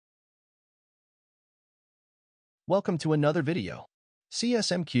Welcome to another video.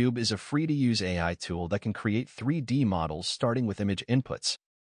 CSM Cube is a free-to-use AI tool that can create 3D models starting with image inputs.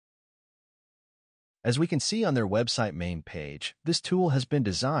 As we can see on their website main page, this tool has been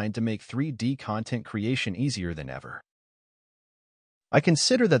designed to make 3D content creation easier than ever. I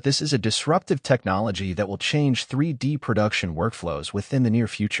consider that this is a disruptive technology that will change 3D production workflows within the near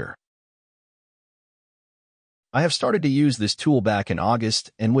future. I have started to use this tool back in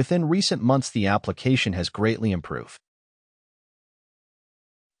August, and within recent months the application has greatly improved.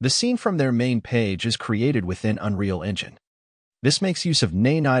 The scene from their main page is created within Unreal Engine. This makes use of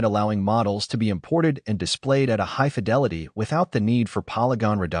Nanite, allowing models to be imported and displayed at a high fidelity without the need for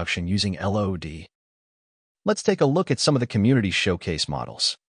polygon reduction using LOD. Let's take a look at some of the community showcase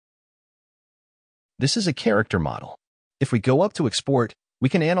models. This is a character model. If we go up to export, we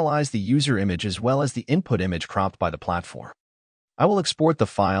can analyze the user image as well as the input image cropped by the platform. I will export the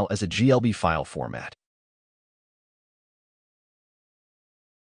file as a GLB file format.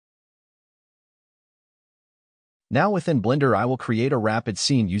 Now within Blender, I will create a rapid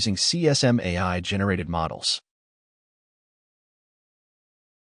scene using CSM AI generated models.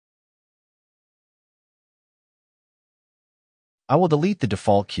 I will delete the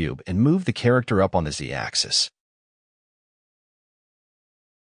default cube and move the character up on the Z-axis.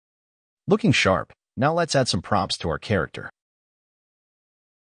 Looking sharp. Now let's add some props to our character.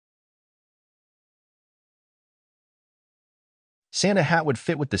 Santa hat would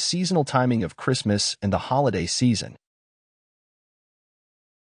fit with the seasonal timing of Christmas and the holiday season.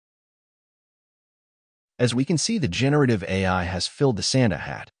 As we can see, the generative AI has filled the Santa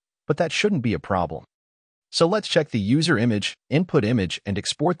hat, but that shouldn't be a problem. So let's check the user image, input image, and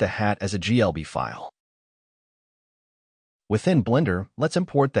export the hat as a GLB file. Within Blender, let's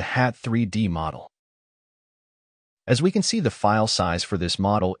import the hat 3D model. As we can see, the file size for this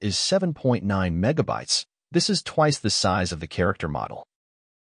model is 7.9 megabytes. This is twice the size of the character model.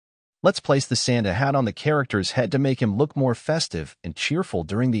 Let's place the Santa hat on the character's head to make him look more festive and cheerful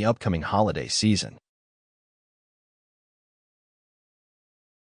during the upcoming holiday season.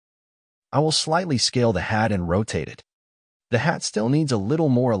 I will slightly scale the hat and rotate it. The hat still needs a little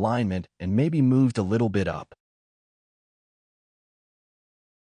more alignment and may be moved a little bit up.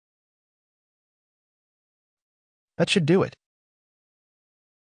 That should do it.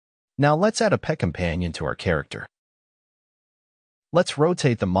 Now let's add a pet companion to our character. Let's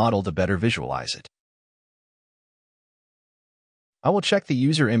rotate the model to better visualize it. I will check the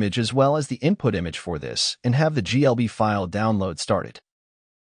user image as well as the input image for this and have the GLB file download started.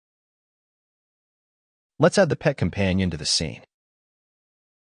 Let's add the pet companion to the scene.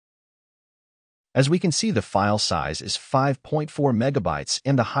 As we can see, the file size is 5.4 megabytes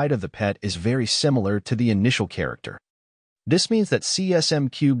and the height of the pet is very similar to the initial character. This means that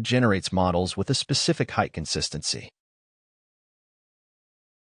CSM Cube generates models with a specific height consistency.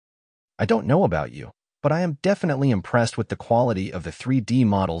 I don't know about you, but I am definitely impressed with the quality of the 3D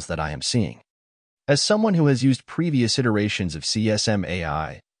models that I am seeing. As someone who has used previous iterations of CSM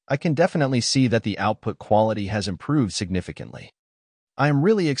AI, I can definitely see that the output quality has improved significantly. I am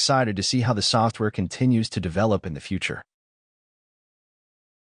really excited to see how the software continues to develop in the future.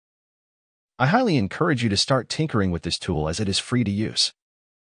 I highly encourage you to start tinkering with this tool as it is free to use.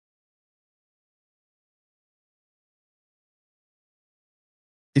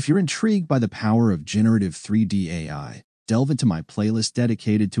 If you're intrigued by the power of generative 3D AI, delve into my playlist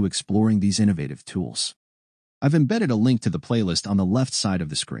dedicated to exploring these innovative tools. I've embedded a link to the playlist on the left side of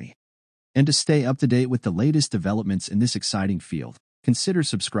the screen. And to stay up to date with the latest developments in this exciting field, consider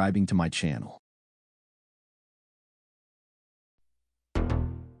subscribing to my channel.